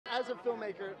as a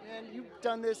filmmaker, man, you've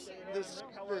done this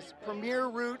premiere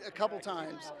route a couple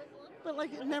times, but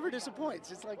like it never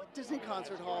disappoints. It's like Disney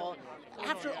Concert Hall.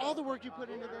 After all the work you put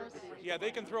into this, Yeah,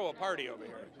 they can throw a party over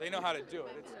here. They know how to do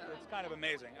it. It's kind of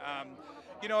amazing.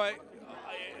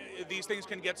 These things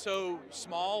can get so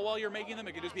small while you're making them.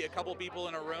 It could just be a couple people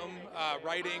in a room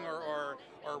writing or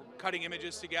cutting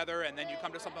images together, and then you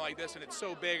come to something like this, and it's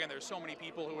so big, and there's so many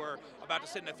people who are about to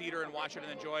sit in a theater and watch it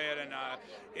and enjoy it, and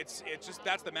it's just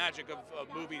that's the magic of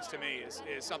movies to me is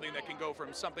something that can go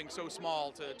from something so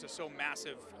small to so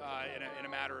massive in a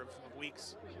matter of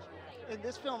weeks. in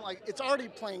this film, like it's already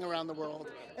playing around the world,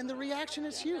 and the reaction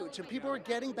is huge, and people are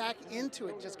getting back into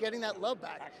it, just getting that love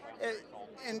back.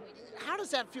 And how does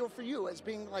that feel for you as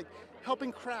being like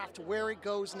helping craft where it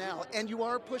goes now, and you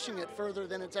are pushing it further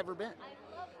than it's ever been?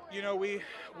 You know, we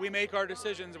make our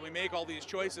decisions and we make all these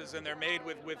choices, and they're made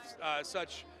with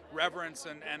such reverence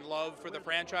and love for the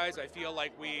franchise. I feel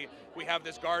like we have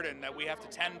this garden that we have to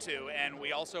tend to, and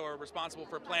we also are responsible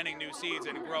for planting new seeds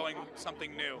and growing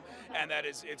something new. And that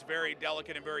it's very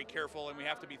delicate and very careful, and we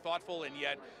have to be thoughtful. And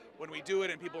yet, when we do it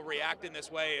and people react in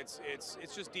this way, it's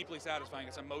just deeply satisfying.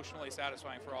 It's emotionally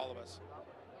satisfying for all of us.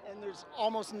 And there's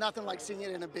almost nothing like seeing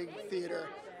it in a big theater.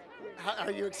 How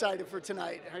are you excited for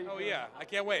tonight? Oh yeah, I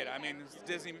can't wait. I mean, it's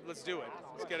Disney, let's do it.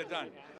 Let's get it done.